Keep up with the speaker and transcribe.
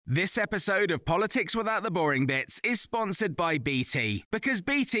This episode of Politics Without the Boring Bits is sponsored by BT, because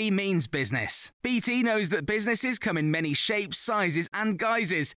BT means business. BT knows that businesses come in many shapes, sizes and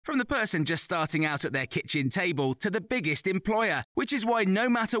guises, from the person just starting out at their kitchen table to the biggest employer, which is why no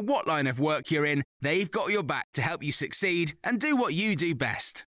matter what line of work you're in, they've got your back to help you succeed and do what you do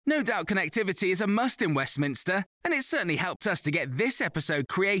best. No doubt connectivity is a must in Westminster, and it certainly helped us to get this episode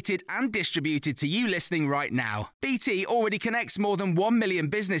created and distributed to you listening right now. BT already connects more than 1 million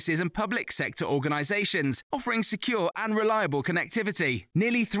businesses and public sector organisations, offering secure and reliable connectivity.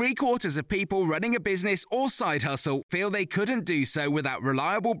 Nearly 3/4 of people running a business or side hustle feel they couldn't do so without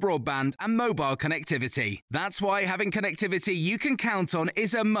reliable broadband and mobile connectivity. That's why having connectivity you can count on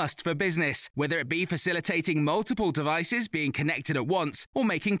is a must for business, whether it be facilitating multiple devices being connected at once or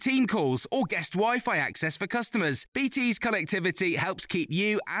making team calls or guest Wi-Fi access for customers. BT's connectivity helps keep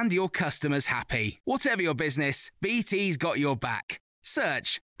you and your customers happy. Whatever your business, BT's got your back.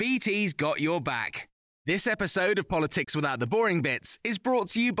 Search BT's got your back. This episode of Politics Without the Boring Bits is brought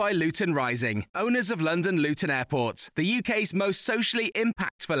to you by Luton Rising, owners of London Luton Airport, the UK's most socially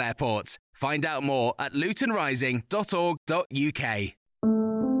impactful airport. Find out more at lutonrising.org.uk.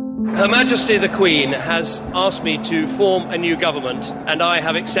 Her Majesty the Queen has asked me to form a new government, and I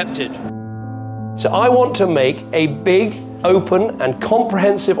have accepted. So I want to make a big, open and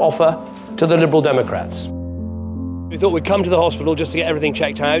comprehensive offer to the Liberal Democrats. We thought we'd come to the hospital just to get everything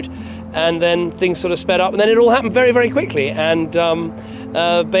checked out, and then things sort of sped up, and then it all happened very, very quickly, and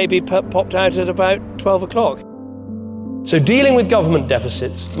baby popped out at about 12 o'clock. So dealing with government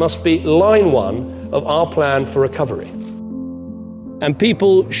deficits must be line one of our plan for recovery. And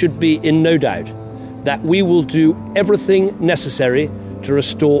people should be in no doubt that we will do everything necessary to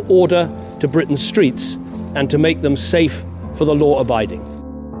restore order to Britain's streets and to make them safe for the law-abiding.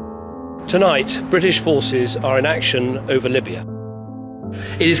 Tonight, British forces are in action over Libya.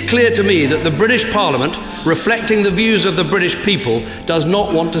 It is clear to me that the British Parliament, reflecting the views of the British people, does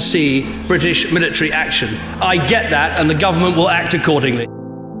not want to see British military action. I get that, and the government will act accordingly.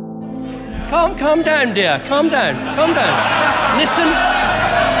 Calm down, dear. Calm down.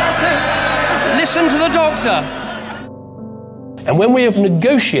 Listen to the doctor. And when we have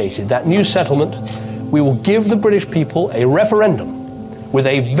negotiated that new settlement, we will give the British people a referendum with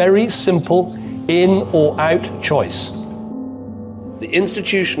a very simple in or out choice. The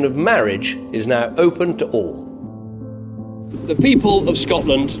institution of marriage is now open to all. The people of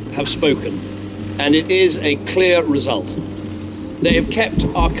Scotland have spoken, and it is a clear result. They have kept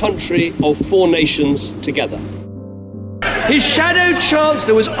our country of 4 nations together. His shadow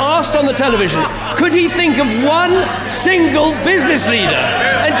chancellor was asked on the television, could he think of one single business leader?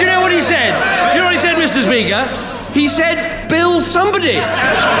 And do you know what he said? Mr. Speaker? He said, Bill somebody.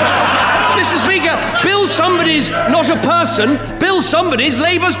 Mr. Speaker, Bill somebody's not a person. Bill somebody's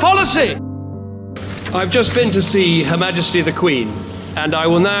Labour's policy. I've just been to see Her Majesty the Queen, and I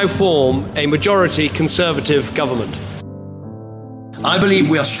will now form a majority Conservative government. I believe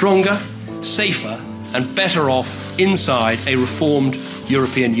we are stronger, safer, and better off inside a reformed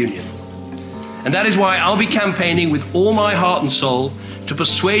European Union. And that is why I'll be campaigning with all my heart and soul to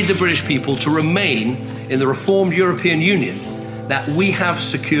persuade the British people to remain in the reformed European Union that we have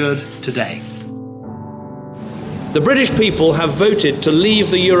secured today. The British people have voted to leave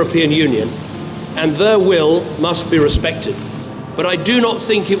the European Union, and their will must be respected. But I do not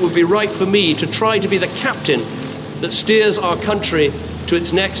think it would be right for me to try to be the captain that steers our country to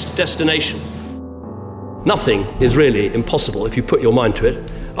its next destination. Nothing is really impossible if you put your mind to it.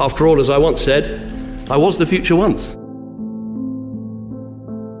 After all, as I once said, I was the future once.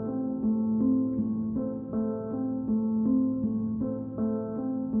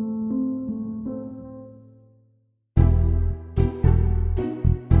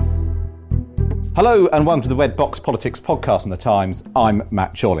 Hello and welcome to the Red Box Politics podcast from The Times. I'm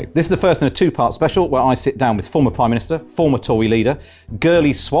Matt Chorley. This is the first in a 2-part special where I sit down with former Prime Minister, former Tory leader,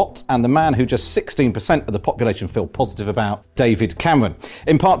 girly swat and the man who just 16% of the population feel positive about, David Cameron.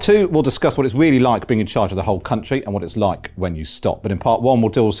 In part 2, we'll discuss what it's really like being in charge of the whole country and what it's like when you stop. But in part 1,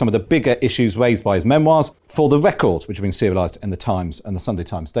 we'll deal with some of the bigger issues raised by his memoirs, For the Record, which have been serialised in The Times and The Sunday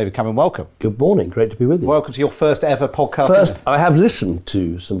Times. David Cameron, welcome. Good morning, great to be with you. Welcome to your first ever podcast. First, I have listened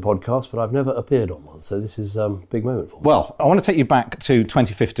to some podcasts, but I've never appeared on one, so this is a big moment for me. Well, I want to take you back to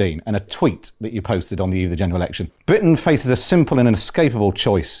 2015 and a tweet that you posted on the eve of the general election. Britain faces a simple and inescapable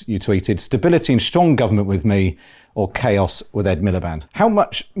choice, you tweeted, stability and strong government with me or chaos with Ed Miliband. How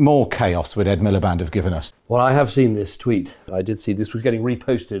much more chaos would Ed Miliband have given us? Well, I have seen this tweet. I did see this was getting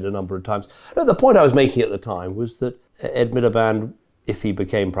reposted a number of times. No, the point I was making at the time was that Ed Miliband, if he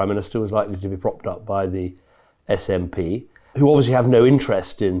became Prime Minister, was likely to be propped up by the SNP. who obviously have no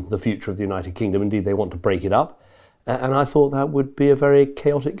interest in the future of the United Kingdom. Indeed, they want to break it up. And I thought that would be a very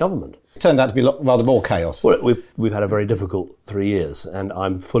chaotic government. It turned out to be rather more chaos. Well, we've had a very difficult 3 years, and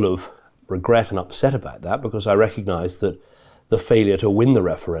I'm full of regret and upset about that because I recognise that the failure to win the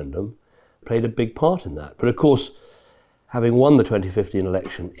referendum played a big part in that. But of course, having won the 2015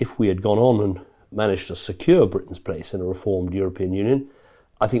 election, if we had gone on and managed to secure Britain's place in a reformed European Union,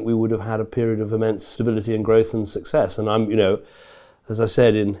 I think we would have had a period of immense stability and growth and success. And I'm, as I've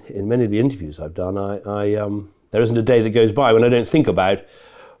said in many of the interviews I've done, there isn't a day that goes by when I don't think about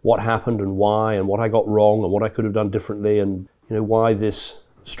what happened and why and what I got wrong and what I could have done differently and why this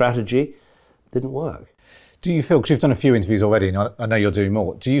strategy didn't work. Do you feel, because you've done a few interviews already and I know you're doing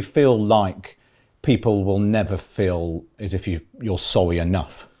more, do you feel like people will never feel as if you're sorry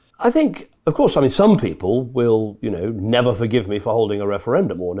enough? I think, of course, some people will, never forgive me for holding a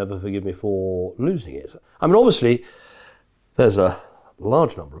referendum or never forgive me for losing it. Obviously, there's a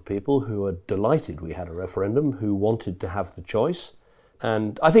large number of people who are delighted we had a referendum, who wanted to have the choice.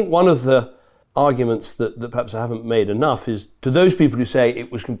 And I think one of the arguments that perhaps I haven't made enough is to those people who say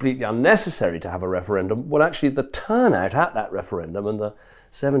it was completely unnecessary to have a referendum, well, actually the turnout at that referendum and the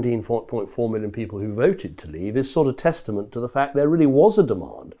 17.4 million people who voted to leave is sort of testament to the fact there really was a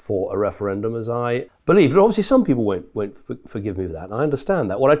demand for a referendum, as I believe. But obviously some people won't forgive me for that, and I understand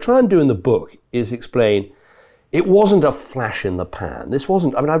that. What I try and do in the book is explain it wasn't a flash in the pan. This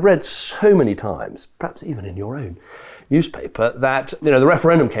wasn't, I've read so many times, perhaps even in your own newspaper, that the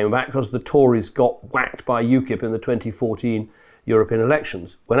referendum came about because the Tories got whacked by UKIP in the 2014 European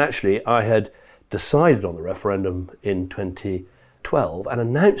elections, when actually I had decided on the referendum in 2012 and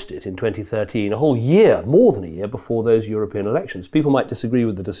announced it in 2013, a whole year, more than a year before those European elections. People might disagree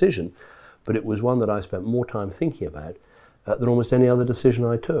with the decision, but it was one that I spent more time thinking about than almost any other decision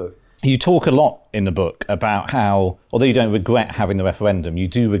I took. You talk a lot in the book about how, although you don't regret having the referendum, you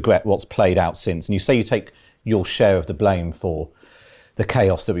do regret what's played out since. And you say you take your share of the blame for the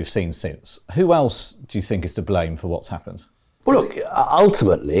chaos that we've seen since. Who else do you think is to blame for what's happened? Well, look,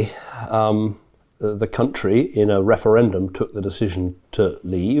 ultimately, the country in a referendum took the decision to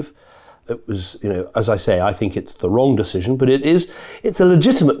leave. It was, as I say, I think it's the wrong decision, but it's a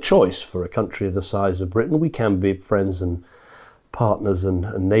legitimate choice for a country the size of Britain. We can be friends and partners and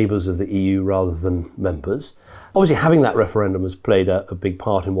neighbours of the EU rather than members. Obviously, having that referendum has played a big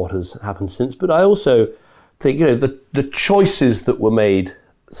part in what has happened since, but I also think, the choices that were made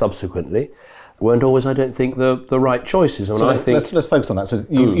subsequently weren't always, I don't think, the right choices. Let's focus on that. So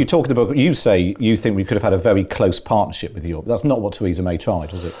you talk in the book, you say you think we could have had a very close partnership with Europe. That's not what Theresa May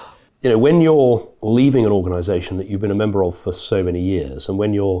tried, was it? When you're leaving an organisation that you've been a member of for so many years, and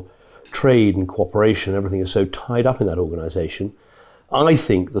when your trade and cooperation, everything is so tied up in that organisation, I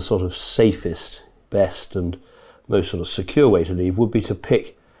think the sort of safest, best and most sort of secure way to leave would be to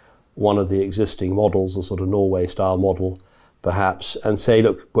pick one of the existing models, a sort of Norway-style model, perhaps, and say,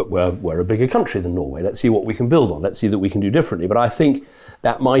 look, we're a bigger country than Norway. Let's see what we can build on. Let's see that we can do differently. But I think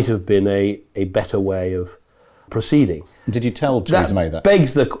that might have been a better way of proceeding. Did you tell Theresa May that?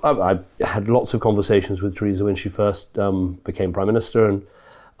 I had lots of conversations with Theresa when she first became Prime Minister, and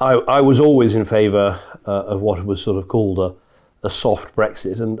I was always in favour of what was sort of called a soft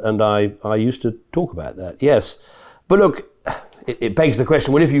Brexit, and I used to talk about that, yes. But look, it begs the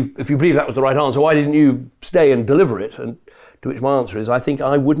question, well, if you believe that was the right answer, why didn't you stay and deliver it? And to which my answer is, I think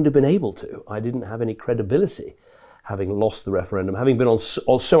I wouldn't have been able to. I didn't have any credibility, having lost the referendum, having been on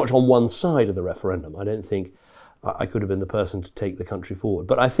so much on one side of the referendum. I don't think I could have been the person to take the country forward.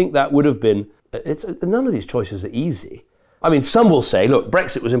 But I think that would have been, none of these choices are easy. Some will say, look,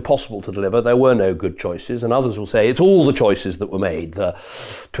 Brexit was impossible to deliver, there were no good choices, and others will say it's all the choices that were made, the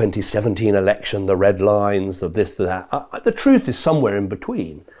 2017 election, the red lines, the this, the that. The truth is somewhere in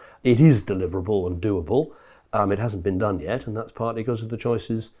between. It is deliverable and doable. It hasn't been done yet, and that's partly because of the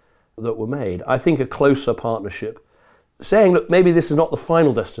choices that were made. I think a closer partnership, saying, look, maybe this is not the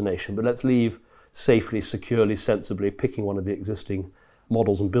final destination, but let's leave safely, securely, sensibly, picking one of the existing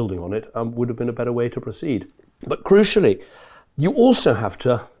models and building on it, would have been a better way to proceed. But crucially, you also have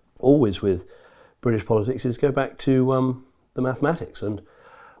to, always with British politics, is go back to the mathematics and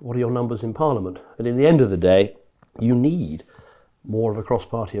what are your numbers in Parliament. And in the end of the day, you need more of a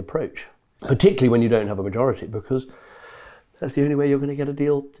cross-party approach, particularly when you don't have a majority, because that's the only way you're going to get a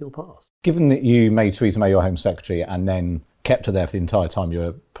deal passed. Given that you made Theresa May your Home Secretary and then kept her there for the entire time you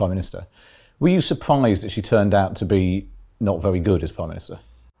were Prime Minister, were you surprised that she turned out to be not very good as Prime Minister?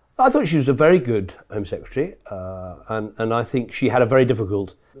 I thought she was a very good Home Secretary, and I think she had a very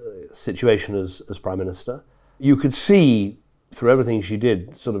difficult situation as Prime Minister. You could see through everything she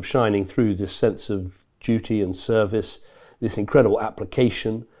did, sort of shining through this sense of duty and service, this incredible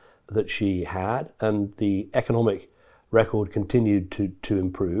application that she had, and the economic record continued to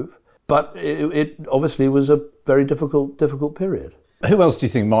improve. But it obviously was a very difficult period. Who else do you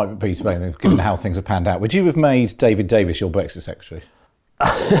think might be to blame, given how things have panned out? Would you have made David Davis your Brexit secretary?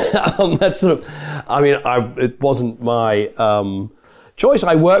 That's sort of, it wasn't my choice.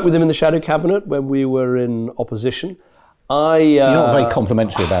 I worked with him in the shadow cabinet when we were in opposition. You're not very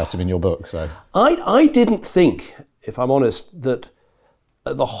complimentary about him in your book, though. I didn't think, if I'm honest, that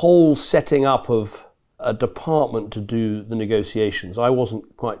the whole setting up of a department to do the negotiations, I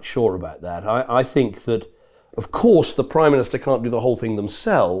wasn't quite sure about that. I think that, of course, the Prime Minister can't do the whole thing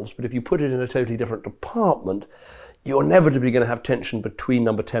themselves, but if you put it in a totally different department, you're inevitably going to have tension between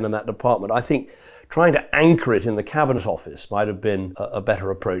Number 10 and that department. I think trying to anchor it in the Cabinet Office might have been a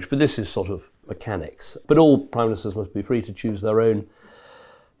better approach, but this is sort of mechanics. But all Prime Ministers must be free to choose their own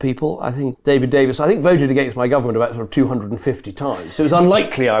people. I think David Davis, voted against my government about sort of 250 times. So it was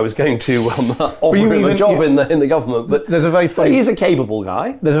unlikely I was going to offer him a job in the government. But there's a very funny, he's a capable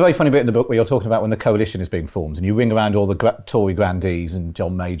guy. There's a very funny bit in the book where you're talking about when the coalition is being formed, and you ring around all the Tory grandees and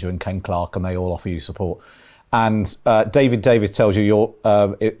John Major and Ken Clarke, and they all offer you support. And David Davis tells you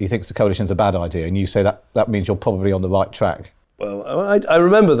he thinks the coalition's a bad idea, and you say that means you're probably on the right track. Well, I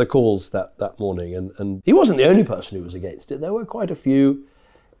remember the calls that morning, and he wasn't the only person who was against it. There were quite a few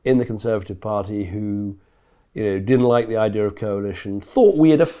in the Conservative Party who, didn't like the idea of coalition, thought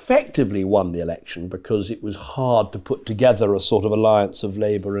we had effectively won the election because it was hard to put together a sort of alliance of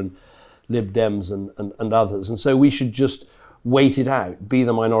Labour and Lib Dems and others, and so we should just wait it out, be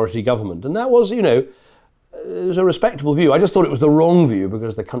the minority government. And that was, it was a respectable view. I just thought it was the wrong view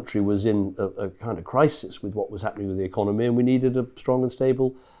because the country was in a kind of crisis with what was happening with the economy, and we needed a strong and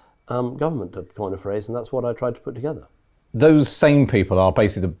stable government, to coin a phrase, and that's what I tried to put together. Those same people are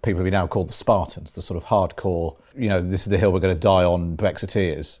basically the people we now call the Spartans, the sort of hardcore, this is the hill we're going to die on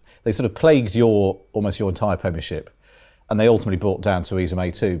Brexiteers. They sort of plagued almost your entire premiership, and they ultimately brought down Theresa May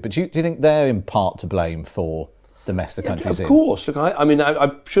too. But do you think they're in part to blame for the mess the country's in? Of course. Look,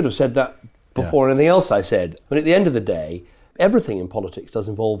 I should have said that before anything else I said. But at the end of the day, everything in politics does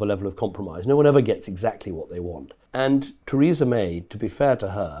involve a level of compromise. No one ever gets exactly what they want. And Theresa May, to be fair to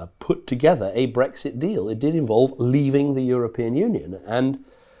her, put together a Brexit deal. It did involve leaving the European Union. And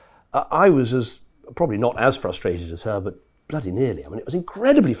I was probably not as frustrated as her, but bloody nearly. It was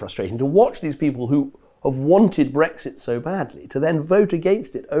incredibly frustrating to watch these people who have wanted Brexit so badly to then vote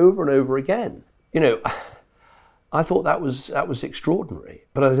against it over and over again. I thought that was extraordinary.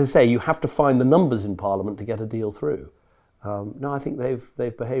 But as I say, you have to find the numbers in Parliament to get a deal through. No, I think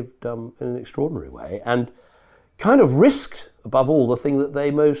they've behaved in an extraordinary way and kind of risked, above all, the thing that they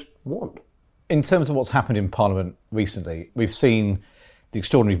most want. In terms of what's happened in Parliament recently, we've seen the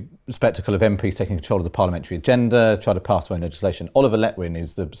extraordinary spectacle of MPs taking control of the parliamentary agenda, trying to pass their own legislation. Oliver Letwin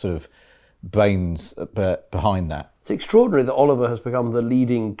is the sort of brains behind that. It's extraordinary that Oliver has become the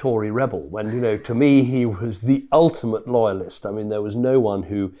leading Tory rebel when, to me, he was the ultimate loyalist. There was no one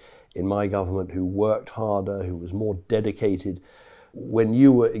who, in my government, who worked harder, who was more dedicated. When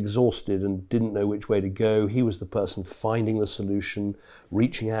you were exhausted and didn't know which way to go, he was the person finding the solution,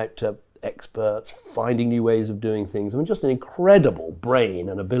 reaching out to experts, finding new ways of doing things. Just an incredible brain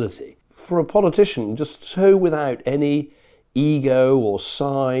and ability. For a politician, just so without any ego or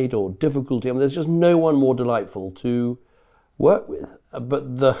side or difficulty. There's just no one more delightful to work with. But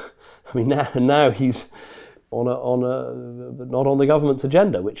now he's on not on the government's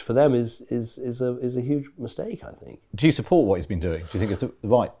agenda, which for them is a huge mistake, I think. Do you support what he's been doing? Do you think it's the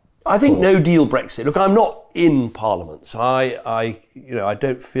right? I think no deal Brexit. Look, I'm not in Parliament, so I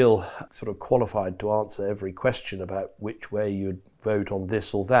don't feel sort of qualified to answer every question about which way you'd vote on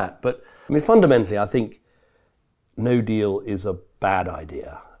this or that. But fundamentally, I think no deal is a bad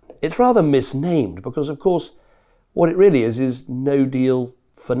idea. It's rather misnamed because, of course, what it really is no deal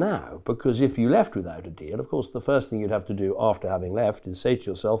for now. Because if you left without a deal, of course, the first thing you'd have to do after having left is say to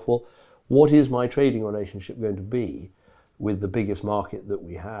yourself, well, what is my trading relationship going to be with the biggest market that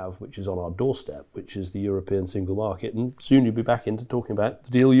we have, which is on our doorstep, which is the European single market? And soon you'll be back into talking about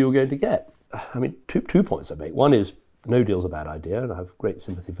the deal you're going to get. Two points I make. One is no deal's a bad idea, and I have great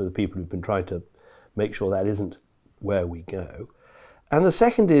sympathy for the people who've been trying to make sure that isn't where we go. And the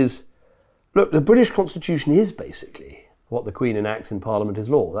second is, look, the British Constitution is basically what the Queen enacts in Parliament is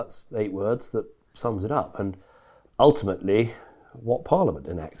law. That's 8 words that sums it up. And ultimately, what Parliament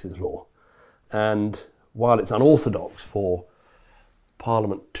enacts is law. And while it's unorthodox for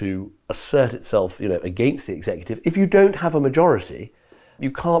Parliament to assert itself, against the executive, if you don't have a majority,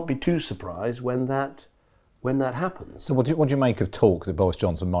 you can't be too surprised when that happens. So what do you make of talk that Boris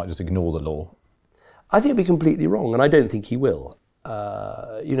Johnson might just ignore the law? I think it'd be completely wrong, and I don't think he will.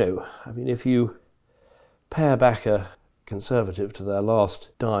 If you pare back a Conservative to their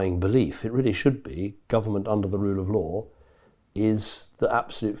last dying belief, it really should be government under the rule of law is the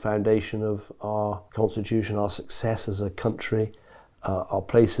absolute foundation of our constitution, our success as a country, our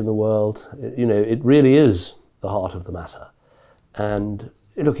place in the world. It really is the heart of the matter. And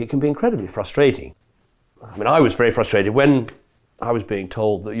look, it can be incredibly frustrating. I mean, I was very frustrated when I was being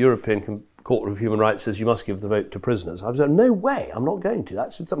told that European Court of Human Rights says you must give the vote to prisoners. I was like, no way, I'm not going to.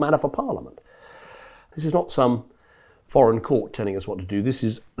 That's just a matter for Parliament. This is not some foreign court telling us what to do. This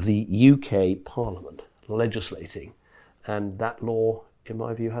is the UK Parliament legislating, and that law, in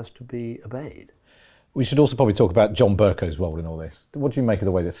my view, has to be obeyed. We should also probably talk about John Bercow's role in all this. What do you make of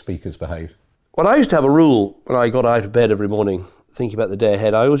the way that speakers behave? Well, I used to have a rule when I got out of bed every morning thinking about the day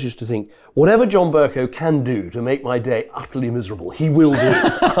ahead. I always used to think, whatever John Bercow can do to make my day utterly miserable, he will do.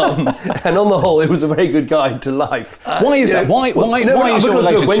 And on the whole, it was a very good guide to life. Why is that? Why is your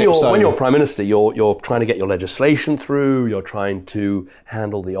relationship so... When you're Prime Minister, you're trying to get your legislation through, you're trying to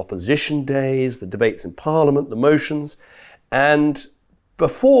handle the opposition days, the debates in Parliament, the motions. And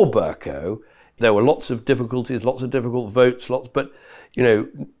before Bercow, there were lots of difficulties, lots of difficult votes, but,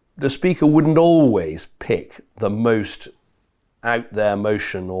 the Speaker wouldn't always pick the most out there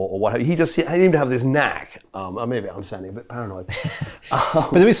motion or whatever. He seemed to have this knack. Maybe I'm sounding a bit paranoid.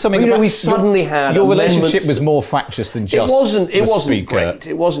 But there is something about... we suddenly had... Your relationship was more fractious than just It wasn't Speaker. Great.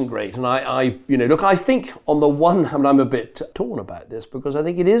 It wasn't great. And I think on the one hand, I'm a bit torn about this because I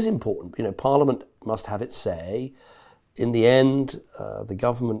think it is important. Parliament must have its say. In the end, the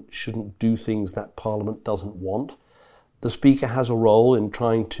government shouldn't do things that Parliament doesn't want. The Speaker has a role in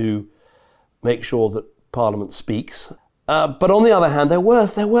trying to make sure that Parliament speaks. But on the other hand, there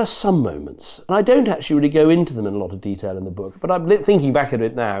were some moments, and I don't actually really go into them in a lot of detail in the book, but I'm thinking back at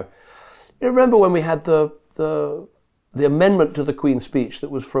it now. Remember when we had the amendment to the Queen's speech that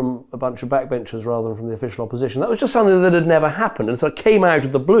was from a bunch of backbenchers rather than from the official opposition? That was just something that had never happened, and so it came out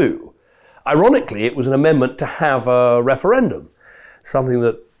of the blue. Ironically, it was an amendment to have a referendum, something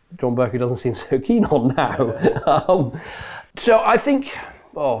that John Bercow doesn't seem so keen on now. So I think...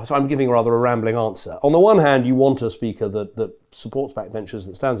 so I'm giving rather a rambling answer. On the one hand, you want a Speaker that supports backbenchers,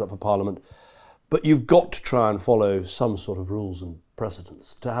 that stands up for Parliament, but you've got to try and follow some sort of rules and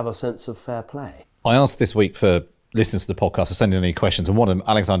precedents to have a sense of fair play. I asked this week for listeners to the podcast to send in any questions, and one of them,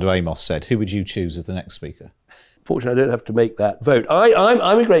 Alexander Amos, said, who would you choose as the next Speaker? Fortunately, I don't have to make that vote.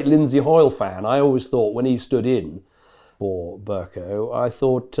 I'm a great Lindsay Hoyle fan. I always thought when he stood in for Bercow, I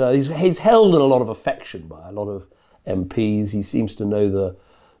thought he's held in a lot of affection by a lot of MPs. He seems to know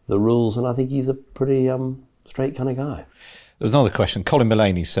the rules, and I think he's a pretty straight kind of guy. There was another question. Colin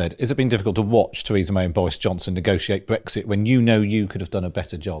Mullaney said, has it been difficult to watch Theresa May and Boris Johnson negotiate Brexit when you could have done a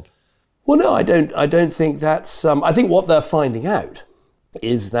better job? Well, no, I don't think that's... I think what they're finding out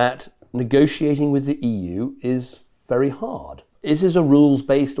is that negotiating with the EU is very hard. This is a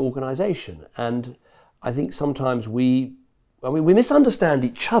rules-based organisation, and I think sometimes we misunderstand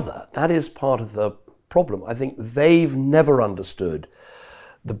each other. That is part of the problem. I think they've never understood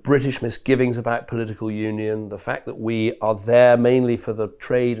the British misgivings about political union, the fact that we are there mainly for the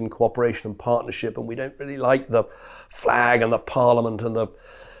trade and cooperation and partnership, and we don't really like the flag and the Parliament and the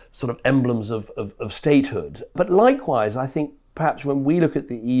sort of emblems of statehood. But likewise, I think perhaps when we look at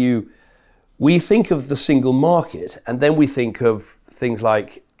the EU, we think of the single market, and then we think of things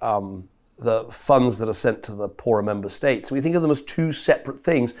like the funds that are sent to the poorer member states. We think of them as two separate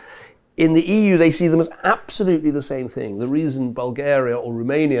things. In the EU, they see them as absolutely the same thing. The reason Bulgaria or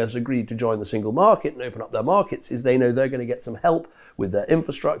Romania has agreed to join the single market and open up their markets is they know they're going to get some help with their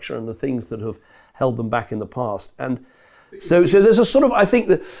infrastructure and the things that have held them back in the past. And so there's a sort of, I think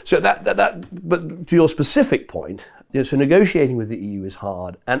but to your specific point, so negotiating with the EU is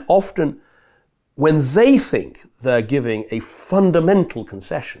hard. And often when they think they're giving a fundamental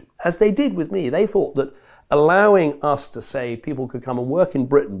concession, as they did with me, they thought that allowing us to say people could come and work in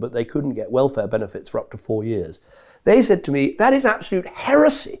Britain, but they couldn't get welfare benefits for up to 4 years. They said to me, that is absolute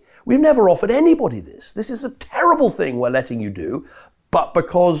heresy. We've never offered anybody this. This is a terrible thing we're letting you do, but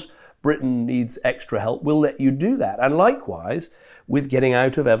because Britain needs extra help, we'll let you do that. And likewise, with getting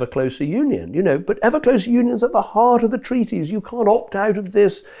out of ever closer union, but ever closer union's at the heart of the treaties. You can't opt out of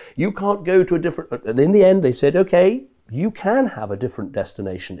this. You can't go to a different... And in the end, they said, okay, you can have a different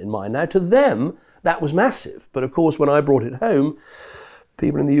destination in mind. Now, to them, that was massive. But of course, when I brought it home,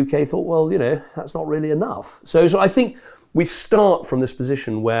 people in the UK thought, well, that's not really enough. So I think we start from this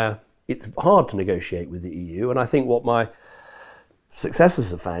position where it's hard to negotiate with the EU. And I think what my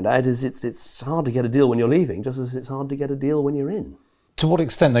successors have found out is it's hard to get a deal when you're leaving, just as it's hard to get a deal when you're in. To what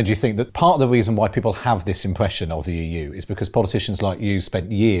extent, then, do you think that part of the reason why people have this impression of the EU is because politicians like you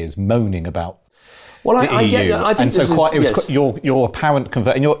spent years moaning about the EU? Get that. I think your apparent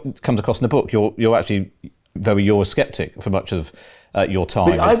conversion, comes across in the book, you're actually very Eurosceptic for much of your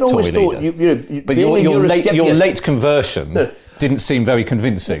time as Tory leader. But your late conversion didn't seem very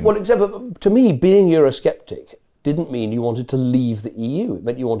convincing. Well, except to me, being Eurosceptic didn't mean you wanted to leave the EU. It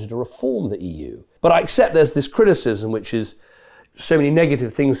meant you wanted to reform the EU. But I accept there's this criticism, which is so many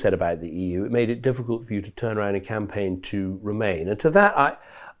negative things said about the EU. It made it difficult for you to turn around and campaign to remain. And to that,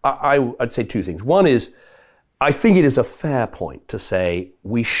 I'd say two things. One is, I think it is a fair point to say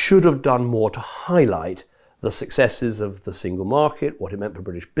we should have done more to highlight the successes of the single market, what it meant for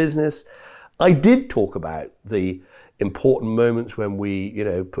British business. I did talk about the important moments when we,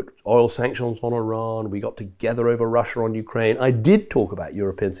 put oil sanctions on Iran, we got together over Russia on Ukraine. I did talk about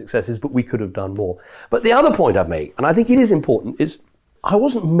European successes, but we could have done more. But the other point I'd make, and I think it is important, is I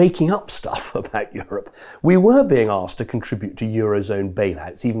wasn't making up stuff about Europe. We were being asked to contribute to Eurozone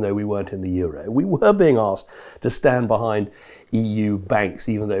bailouts, even though we weren't in the Euro. We were being asked to stand behind EU banks,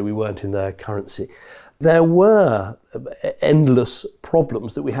 even though we weren't in their currency. There were endless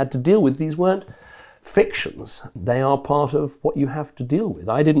problems that we had to deal with. These weren't fictions. They are part of what you have to deal with.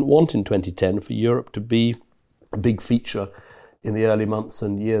 I didn't want in 2010 for Europe to be a big feature in the early months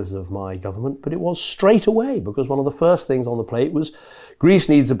and years of my government, but it was straight away, because one of the first things on the plate was Greece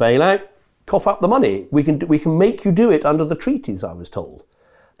needs a bailout, cough up the money. We can make you do it under the treaties, I was told.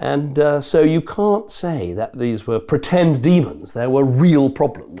 And so you can't say that these were pretend demons. There were real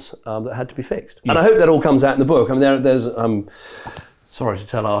problems that had to be fixed. And I hope that all comes out in the book. I mean, there's sorry to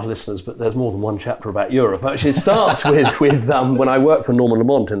tell our listeners, but there's more than one chapter about Europe. Actually, it starts with when I worked for Norman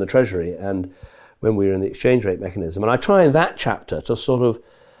Lamont in the Treasury and when we were in the exchange rate mechanism. And I try in that chapter to sort of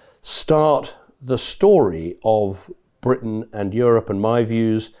start the story of Britain and Europe and my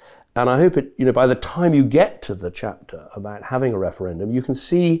views. And I hope it, by the time you get to the chapter about having a referendum, you can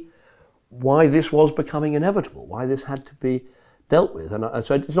see why this was becoming inevitable, why this had to be dealt with. And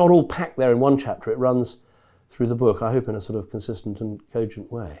so it's not all packed there in one chapter. It runs through the book, I hope, in a sort of consistent and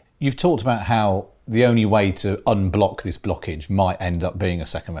cogent way. You've talked about how the only way to unblock this blockage might end up being a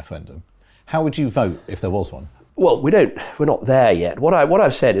second referendum. How would you vote if there was one? Well, we're not there yet. What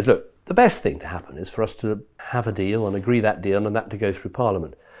I've said is, look, the best thing to happen is for us to have a deal and agree that deal and that to go through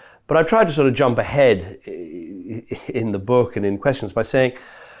Parliament. But I've tried to sort of jump ahead in the book and in questions by saying,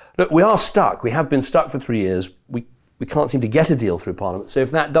 look, we are stuck. We have been stuck for 3 years. We can't seem to get a deal through Parliament. So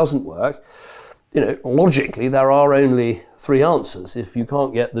if that doesn't work, logically there are only 3 answers. If you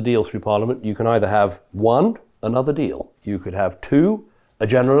can't get the deal through Parliament, you can either have 1, another deal. You could have 2, a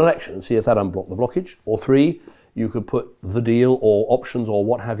general election and see if that unblocked the blockage. Or 3, you could put the deal or options or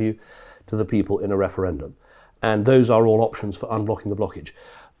what have you to the people in a referendum. And those are all options for unblocking the blockage.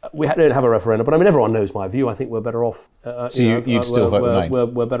 We don't have a referendum, but I mean, everyone knows my view. I think we're better off. You'd still vote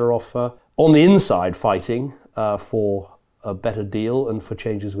Remain? We're better off on the inside fighting for a better deal and for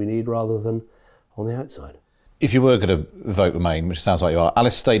changes we need rather than on the outside. If you were going to vote Remain, which sounds like you are,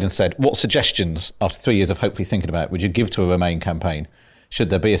 Alice Staden said, what suggestions, after 3 years of hopefully thinking about it, would you give to a Remain campaign should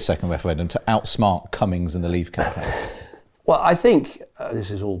there be a second referendum to outsmart Cummings and the Leave campaign? Well, I think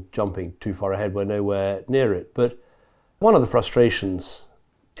this is all jumping too far ahead. We're nowhere near it. But one of the frustrations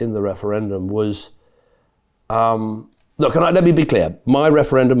in the referendum was, let me be clear. My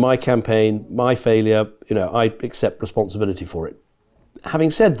referendum, my campaign, my failure, I accept responsibility for it.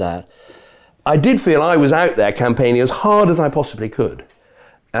 Having said that, I did feel I was out there campaigning as hard as I possibly could.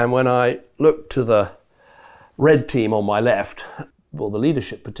 And when I looked to the red team on my left, or the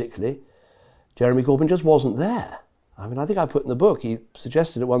leadership particularly, Jeremy Corbyn just wasn't there. I mean, I think I put in the book, he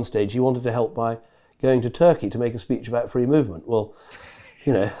suggested at one stage he wanted to help by going to Turkey to make a speech about free movement. Well,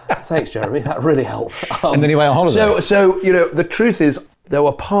 thanks, Jeremy, that really helped. And then he went on holiday. So the truth is, there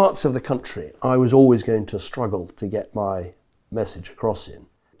were parts of the country I was always going to struggle to get my message across in.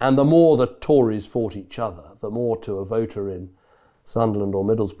 And the more the Tories fought each other, the more to a voter in Sunderland or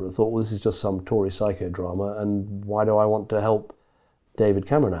Middlesbrough thought, well, this is just some Tory psychodrama, and why do I want to help David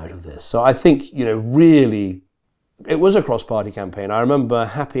Cameron out of this? So I think, really, it was a cross-party campaign. I remember a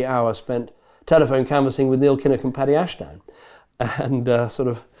happy hour spent telephone canvassing with Neil Kinnock and Paddy Ashdown, and sort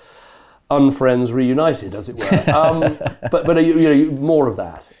of unfriends reunited, as it were. But more of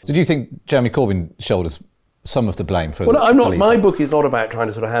that. So do you think Jeremy Corbyn shoulders some of the blame for? Well, I'm not. My book is not about trying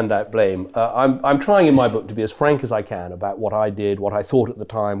to sort of hand out blame. I'm trying in my book to be as frank as I can about what I did, what I thought at the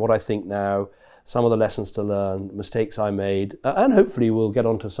time, what I think now, some of the lessons to learn, mistakes I made, and hopefully we'll get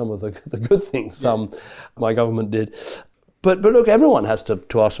onto some of the good things my government did. But look, everyone has to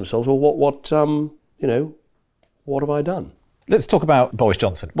ask themselves, well, what have I done? Let's talk about Boris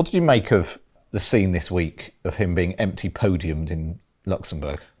Johnson. What did you make of the scene this week of him being empty podiumed in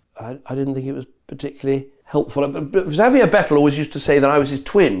Luxembourg? I didn't think it was particularly helpful. But Xavier Bettel always used to say that I was his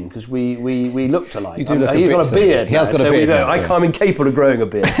twin because we looked alike. You do look he's got a beard. He has got a beard now. I'm incapable of growing a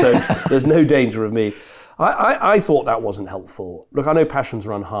beard, so there's no danger of me. I thought that wasn't helpful. Look, I know passions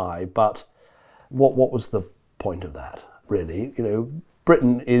run high, but what was the point of that, really? You know,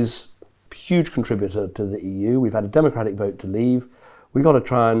 Britain is a huge contributor to the EU. We've had a democratic vote to leave. We've got to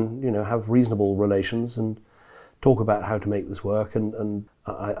try and, have reasonable relations and talk about how to make this work, and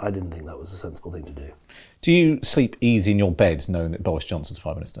I didn't think that was a sensible thing to do. Do you sleep easy in your bed knowing that Boris Johnson's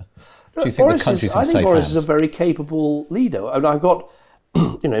Prime Minister? No, do you think the country's in safe hands? I think Boris is a very capable leader. And I've got,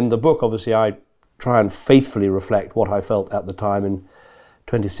 in the book, obviously, I try and faithfully reflect what I felt at the time in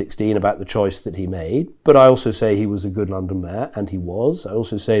 2016 about the choice that he made. But I also say he was a good London mayor, and he was. I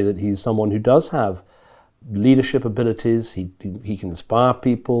also say that he's someone who does have leadership abilities. He can inspire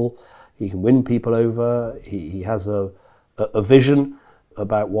people. He can win people over. He has a vision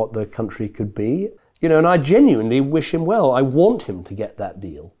about what the country could be. And I genuinely wish him well. I want him to get that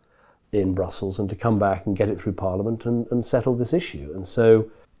deal in Brussels and to come back and get it through Parliament and settle this issue. And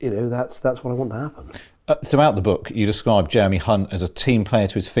so, that's what I want to happen. Throughout the book, you describe Jeremy Hunt as a team player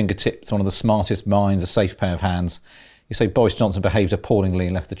to his fingertips, one of the smartest minds, a safe pair of hands. You say Boris Johnson behaved appallingly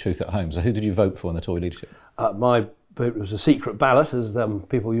and left the truth at home. So who did you vote for in the Tory leadership? My vote was a secret ballot, as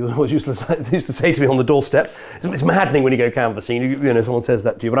people always used to say to me on the doorstep. It's maddening when you go canvassing. Someone says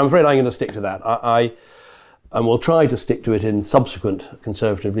that to you. But I'm afraid I'm going to stick to that. And will try to stick to it in subsequent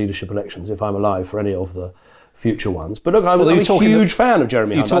Conservative leadership elections if I'm alive for any of the future ones. But look, I'm a huge fan of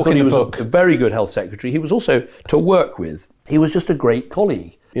Jeremy Hunt. I thought he was a very good health secretary. He was also, to work with, he was just a great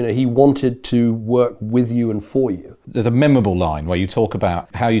colleague. He wanted to work with you and for you. There's a memorable line where you talk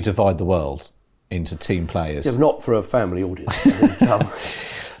about how you divide the world into team players. Yeah, not for a family audience.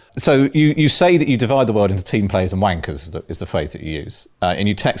 So you say that you divide the world into team players and wankers, is the phrase that you use. And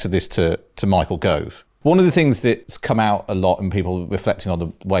you texted this to Michael Gove. One of the things that's come out a lot and people reflecting on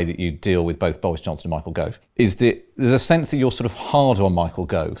the way that you deal with both Boris Johnson and Michael Gove is that there's a sense that you're sort of harder on Michael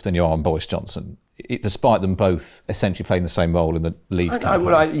Gove than you are on Boris Johnson, despite them both essentially playing the same role in the Leave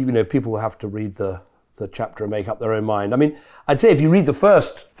campaign. People will have to read the chapter and make up their own mind. I mean, I'd say if you read the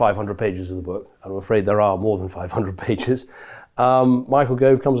first 500 pages of the book, and I'm afraid there are more than 500 pages, Michael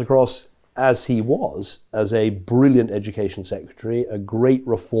Gove comes across as he was, as a brilliant education secretary, a great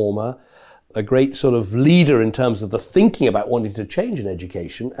reformer, a great sort of leader in terms of the thinking about wanting to change in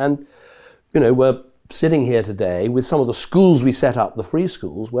education. And, we're sitting here today with some of the schools we set up, the free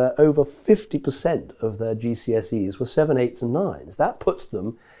schools, where over 50% of their GCSEs were 7, 8s and 9s. That puts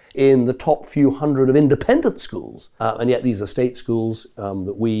them in the top few hundred of independent schools. And yet these are state schools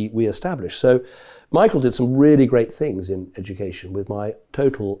that we established. So Michael did some really great things in education with my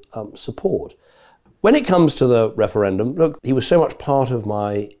total support. When it comes to the referendum, look, he was so much part of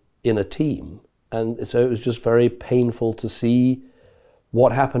my inner team. And so it was just very painful to see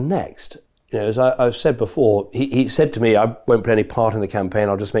what happened next. As I've said before, he said to me, I won't play any part in the campaign,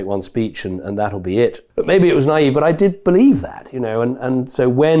 I'll just make one speech and that'll be it. But maybe it was naive, but I did believe that, and so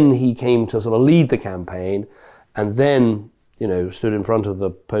when he came to sort of lead the campaign and then, stood in front of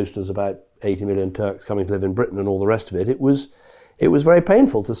the posters about 80 million Turks coming to live in Britain and all the rest of it, it was very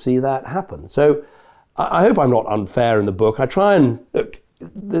painful to see that happen. So I hope I'm not unfair in the book. I try and, look,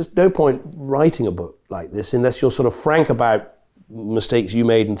 there's no point writing a book like this unless you're sort of frank about mistakes you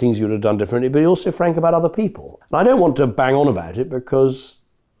made and things you would have done differently, but you're also frank about other people. And I don't want to bang on about it because,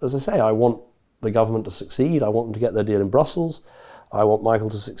 as I say, I want the government to succeed. I want them to get their deal in Brussels. I want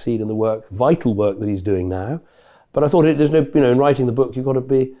Michael to succeed in the vital work that he's doing now. But I thought there's no, in writing the book, you've got to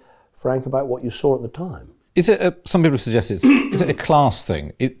be frank about what you saw at the time. Is it, some people have suggested, is it a class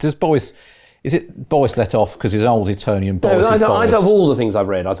thing? Is it Boris let off because he's an old Etonian? Boris is Boris? Of all the things I've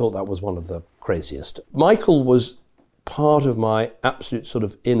read, I thought that was one of the craziest. Michael was part of my absolute sort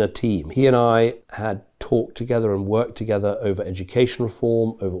of inner team. He and I had talked together and worked together over education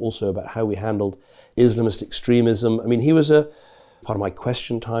reform, over also about how we handled Islamist extremism. I mean, he was a part of my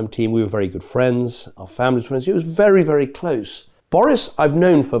Question Time team. We were very good friends. Our families were friends. He was very, very close. Boris, I've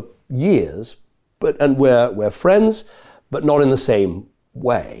known for years, and we're friends, but not in the same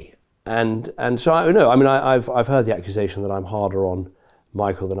way. And so I know. I mean, I've heard the accusation that I'm harder on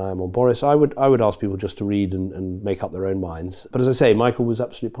Michael than I am on Boris. I would ask people just to read and make up their own minds. But as I say, Michael was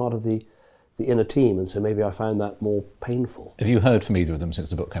absolutely part of the inner team, and so maybe I found that more painful. Have you heard from either of them since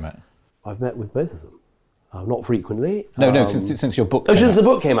the book came out? I've met with both of them. Not frequently. No, since your book came out. Since the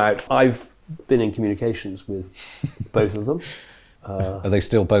book came out, I've been in communications with both of them. Are they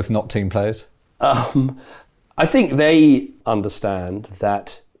still both not team players? I I think they understand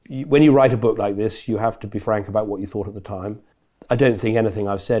that when you write a book like this, you have to be frank about what you thought at the time. I don't think anything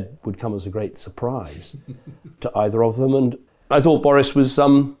I've said would come as a great surprise to either of them. And I thought Boris was,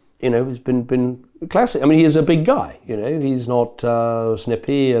 he's been classic. I mean, he is a big guy. He's not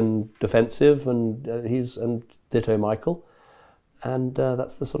snippy and defensive, and ditto Michael. And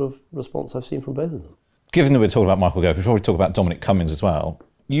that's the sort of response I've seen from both of them. Given that we're talking about Michael Gove, we'll probably talk about Dominic Cummings as well.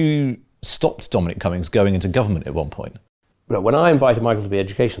 You stopped Dominic Cummings going into government at one point. Well, when I invited Michael to be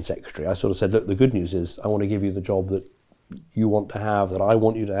Education Secretary, I sort of said, look, the good news is I want to give you the job that you want to have, that I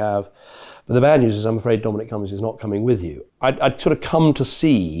want you to have. But the bad news is I'm afraid Dominic Cummings is not coming with you. I'd sort of come to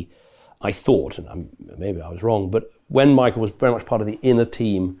see, I thought, and maybe I was wrong, but when Michael was very much part of the inner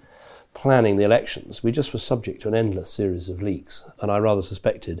team planning the elections, we just were subject to an endless series of leaks. And I rather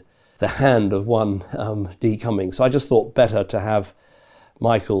suspected the hand of one D. Cummings. So I just thought better to have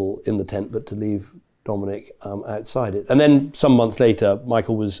Michael in the tent, but to leave Dominic outside it. And then some months later,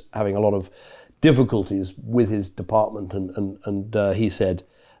 Michael was having a lot of difficulties with his department, and he said,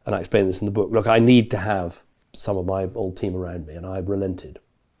 and I explain this in the book, look, I need to have some of my old team around me, and I relented,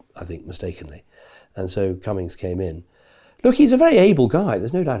 I think mistakenly. And so Cummings came in. Look, he's a very able guy,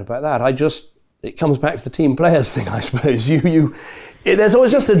 there's no doubt about that. It comes back to the team players thing, I suppose. There's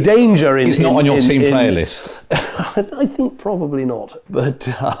always just a danger in... He's not on your team player list. I think probably not. But,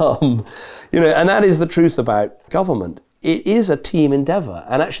 and that is the truth about government. It is a team endeavour.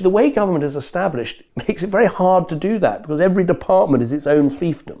 And actually the way government is established makes it very hard to do that, because every department is its own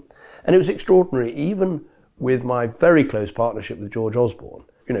fiefdom. And it was extraordinary, even with my very close partnership with George Osborne.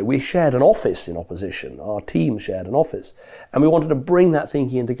 We shared an office in opposition. Our team shared an office. And we wanted to bring that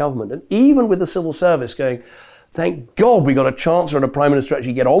thinking into government. And even with the civil service going, thank God we got a Chancellor and a Prime Minister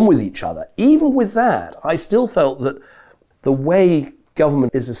actually get on with each other. Even with that, I still felt that the way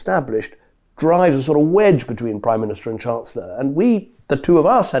government is established drives a sort of wedge between Prime Minister and Chancellor. And the two of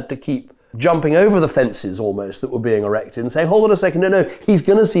us, had to keep jumping over the fences almost that were being erected and say, hold on a second, no, he's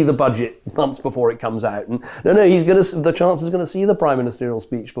going to see the budget months before it comes out. And the Chancellor's going to see the Prime Ministerial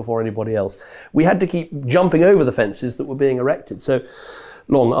speech before anybody else. We had to keep jumping over the fences that were being erected. So,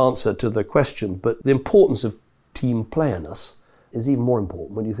 long answer to the question, but the importance of team playerness is even more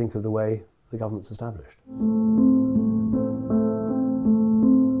important when you think of the way the government's established.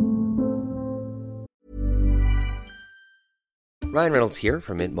 Ryan Reynolds here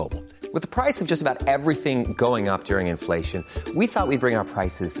from Mint Mobile. With the price of just about everything going up during inflation, we thought we'd bring our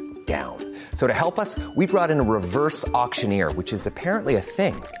prices down. So to help us, we brought in a reverse auctioneer, which is apparently a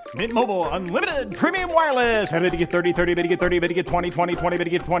thing. Mint Mobile Unlimited Premium Wireless. How to get 30, 30, how to get 30, how to get 20, 20, 20, how to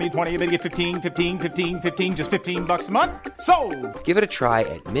get 20, 20, how to get 15, 15, 15, 15, just $15 a month? Sold! Give it a try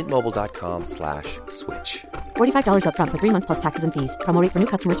at mintmobile.com/switch. $45 up front for 3 months plus taxes and fees. Promo rate for new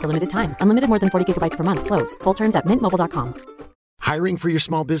customers for limited time. Unlimited more than 40 gigabytes per month. Slows full terms at mintmobile.com. Hiring for your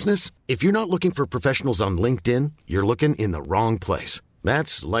small business? If you're not looking for professionals on LinkedIn, you're looking in the wrong place.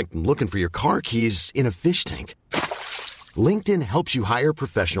 That's like looking for your car keys in a fish tank. LinkedIn helps you hire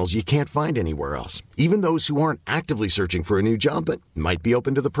professionals you can't find anywhere else, even those who aren't actively searching for a new job but might be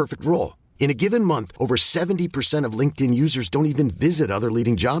open to the perfect role. In a given month, over 70% of LinkedIn users don't even visit other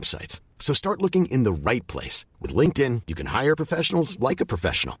leading job sites. So start looking in the right place. With LinkedIn, you can hire professionals like a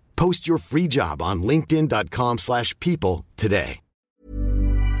professional. Post your free job on linkedin.com/people today.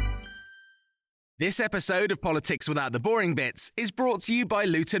 This episode of Politics Without the Boring Bits is brought to you by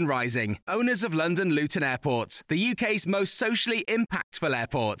Luton Rising, owners of London Luton Airport, the UK's most socially impactful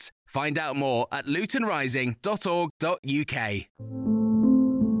airport. Find out more at lutonrising.org.uk.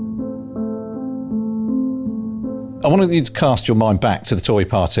 I want you to cast your mind back to the Tory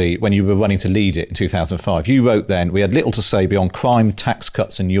party when you were running to lead it in 2005. You wrote then, we had little to say beyond crime, tax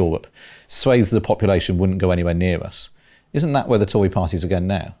cuts in Europe. Swathes of the population wouldn't go anywhere near us. Isn't that where the Tory party's again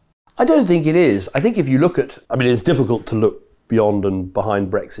now? I don't think it is. I think if you look at, it's difficult to look beyond and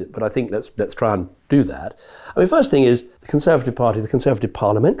behind Brexit, but I think let's try and do that. First thing is, the Conservative Party, the Conservative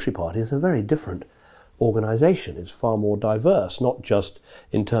Parliamentary Party, is a very different organisation. It's far more diverse, not just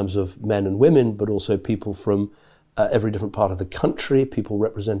in terms of men and women, but also people from every different part of the country, people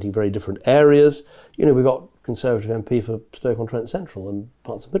representing very different areas. We've got Conservative MP for Stoke-on-Trent Central and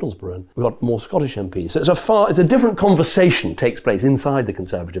parts of Middlesbrough, and we've got more Scottish MPs. So it's a different conversation takes place inside the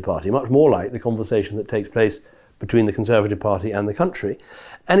Conservative Party, much more like the conversation that takes place between the Conservative Party and the country.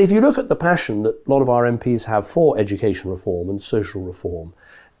 And if you look at the passion that a lot of our MPs have for education reform and social reform,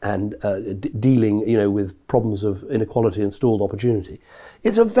 and dealing, with problems of inequality and stalled opportunity,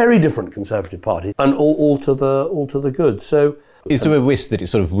 it's a very different Conservative Party, and all to the good. So, is there a risk that it's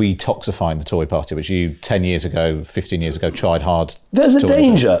sort of retoxifying the Tory party, which you 10 years ago, 15 years ago, tried hard? There's a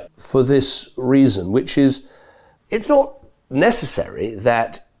danger for this reason, which is it's not necessary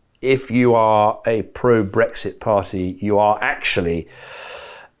that if you are a pro-Brexit party, you are actually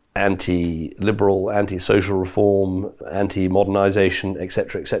anti-liberal, anti-social reform, anti-modernisation,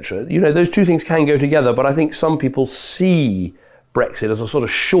 etc., etc. Those two things can go together, but I think some people see Brexit as a sort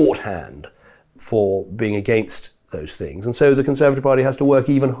of shorthand for being against those things. And so the Conservative Party has to work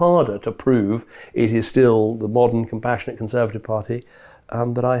even harder to prove it is still the modern, compassionate Conservative Party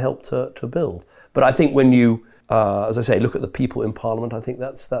that I helped to build. But I think when you, as I say, look at the people in Parliament, I think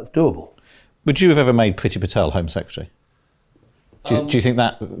that's doable. Would you have ever made Priti Patel Home Secretary? Do you think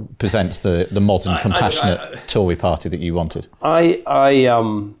that presents the modern, compassionate Tory party that you wanted? I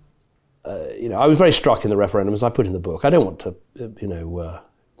was very struck in the referendum, as I put in the book. I don't want to,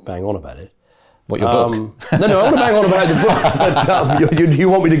 bang on about it. What, your book? No, I want to bang on about the book, but you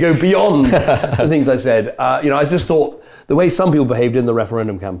want me to go beyond the things I said. I just thought the way some people behaved in the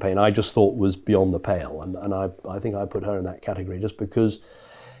referendum campaign, I just thought was beyond the pale. And I think I put her in that category just because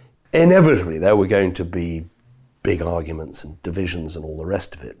inevitably there were going to be big arguments and divisions and all the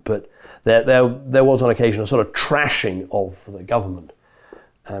rest of it. But there was on occasion a sort of trashing of the government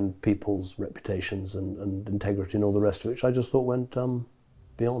and people's reputations and integrity and all the rest of it, which I just thought went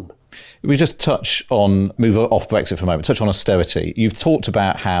beyond. We just move off Brexit for a moment, touch on austerity. You've talked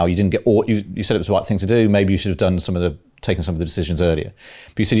about how you didn't get you said it was the right thing to do. Maybe you should have taken some of the decisions earlier.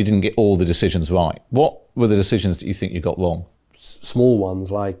 But you said you didn't get all the decisions right. What were the decisions that you think you got wrong? Small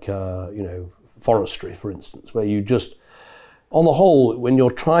ones like, forestry, for instance, where you just, on the whole, when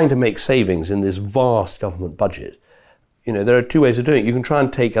you're trying to make savings in this vast government budget, there are two ways of doing it. You can try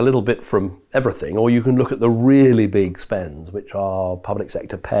and take a little bit from everything, or you can look at the really big spends, which are public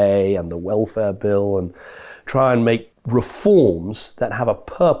sector pay and the welfare bill, and try and make reforms that have a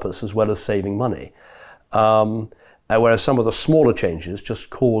purpose as well as saving money. Whereas some of the smaller changes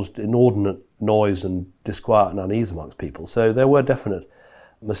just caused inordinate noise and disquiet and unease amongst people. So there were definite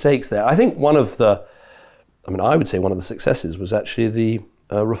mistakes there. I think one of the successes was actually the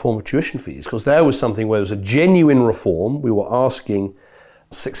reform of tuition fees, because there was something where it was a genuine reform. We were asking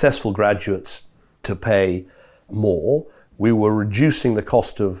successful graduates to pay more. We were reducing the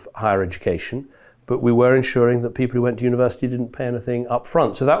cost of higher education, but we were ensuring that people who went to university didn't pay anything up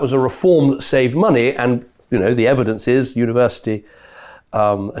front. So that was a reform that saved money, and the evidence is university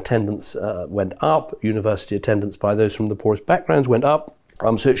attendance went up, university attendance by those from the poorest backgrounds went up.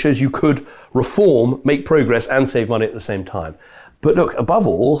 So it shows you could reform, make progress, and save money at the same time. But look, above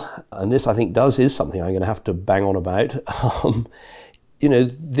all, and this I think is something I'm going to have to bang on about,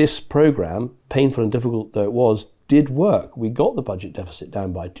 this programme, painful and difficult though it was, did work. We got the budget deficit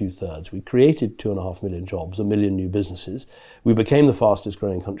down by 2/3. We created 2.5 million jobs, 1 million new businesses. We became the fastest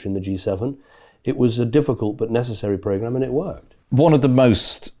growing country in the G7. It was a difficult but necessary programme, and it worked. One of the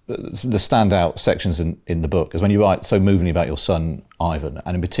standout sections in the book is when you write so movingly about your son, Ivan,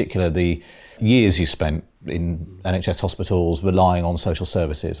 and in particular the years you spent in NHS hospitals relying on social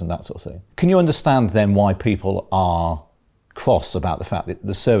services and that sort of thing. Can you understand then why people are cross about the fact that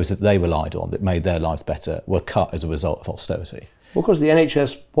the services that they relied on that made their lives better were cut as a result of austerity? Well, because the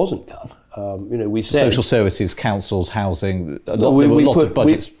NHS wasn't cut. We said social services, councils, housing. There were lots of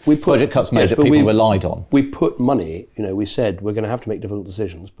budget cuts made that people relied on. We put money. We said we're going to have to make difficult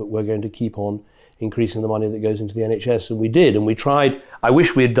decisions, but we're going to keep on increasing the money that goes into the NHS, and we did. And we tried. I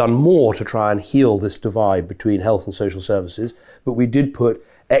wish we had done more to try and heal this divide between health and social services, but we did put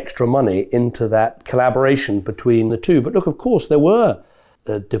extra money into that collaboration between the two. But look, of course, there were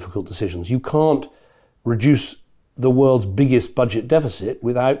difficult decisions. You can't reduce the world's biggest budget deficit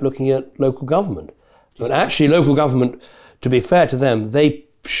without looking at local government. But actually, local government, to be fair to them, they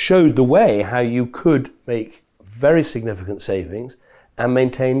showed the way how you could make very significant savings and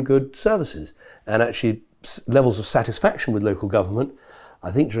maintain good services. And actually, levels of satisfaction with local government, I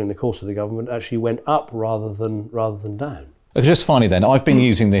think during the course of the government, actually went up rather than down. Just finally then, I've been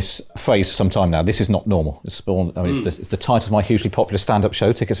using this phrase for some time now. This is not normal. It's the title of my hugely popular stand-up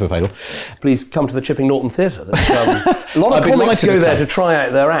show. Tickets are available. Please come to the Chipping Norton Theatre. A lot of comics go there to try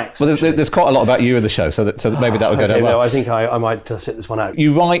out their acts. Well, there's quite a lot about you in the show, so that maybe that will go down well. No, I think I might sit this one out.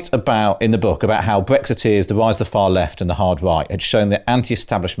 You write in the book about how Brexiteers, the rise of the far left and the hard right, had shown that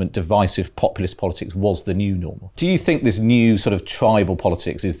anti-establishment, divisive populist politics was the new normal. Do you think this new sort of tribal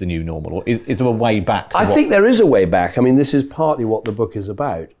politics is the new normal, or is there a way back? I think there is a way back. I mean, this is partly what the book is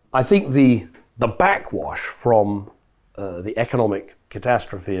about. I think the backwash from the economic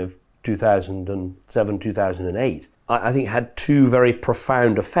catastrophe of 2007, 2008, I think had two very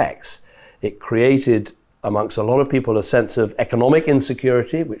profound effects. It created amongst a lot of people a sense of economic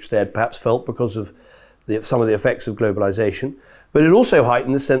insecurity, which they had perhaps felt because of some of the effects of globalization, but it also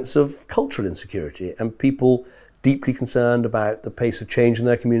heightened the sense of cultural insecurity, and people deeply concerned about the pace of change in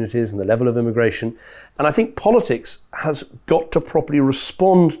their communities and the level of immigration. And I think politics has got to properly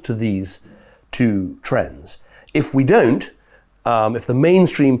respond to these two trends. If we don't, if the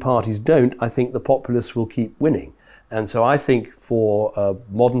mainstream parties don't, I think the populists will keep winning. And so I think for a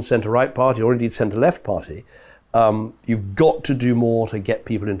modern centre-right party, or indeed centre-left party, you've got to do more to get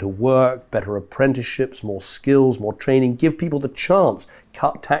people into work, better apprenticeships, more skills, more training, give people the chance,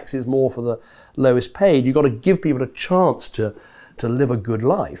 cut taxes more for the lowest paid. You've got to give people a chance to live a good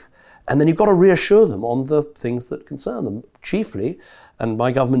life. And then you've got to reassure them on the things that concern them. Chiefly, and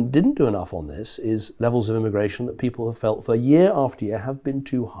my government didn't do enough on this, is levels of immigration that people have felt for year after year have been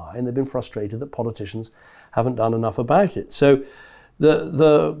too high, and they've been frustrated that politicians haven't done enough about it. So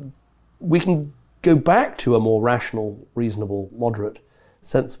we can go back to a more rational, reasonable, moderate,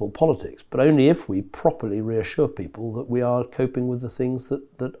 sensible politics, but only if we properly reassure people that we are coping with the things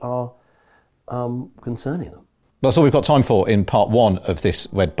that are concerning them. That's all we've got time for in part one of this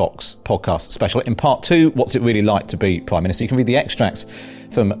Red Box podcast special. In part two, what's it really like to be Prime Minister? You can read the extracts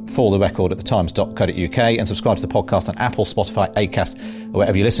from For the Record at thetimes.co.uk and subscribe to the podcast on Apple, Spotify, Acast, or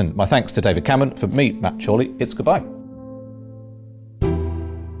wherever you listen. My thanks to David Cameron. For me, Matt Chorley, it's goodbye.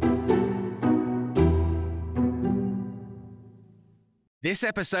 This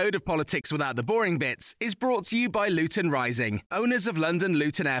episode of Politics Without the Boring Bits is brought to you by Luton Rising, owners of London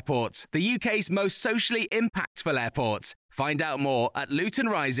Luton Airport, the UK's most socially impactful airport. Find out more at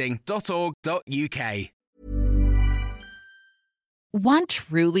lutonrising.org.uk. Want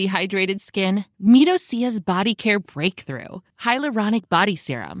truly hydrated skin? Meet Osea's Body Care Breakthrough Hyaluronic Body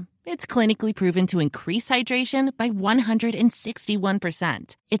Serum. It's clinically proven to increase hydration by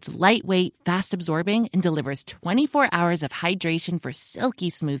 161%. It's lightweight, fast-absorbing, and delivers 24 hours of hydration for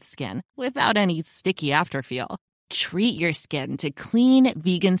silky smooth skin without any sticky afterfeel. Treat your skin to clean,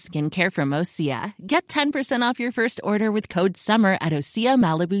 vegan skincare from Osea. Get 10% off your first order with code SUMMER at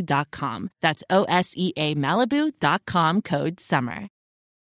OseaMalibu.com. That's OSEA Malibu.com, code SUMMER.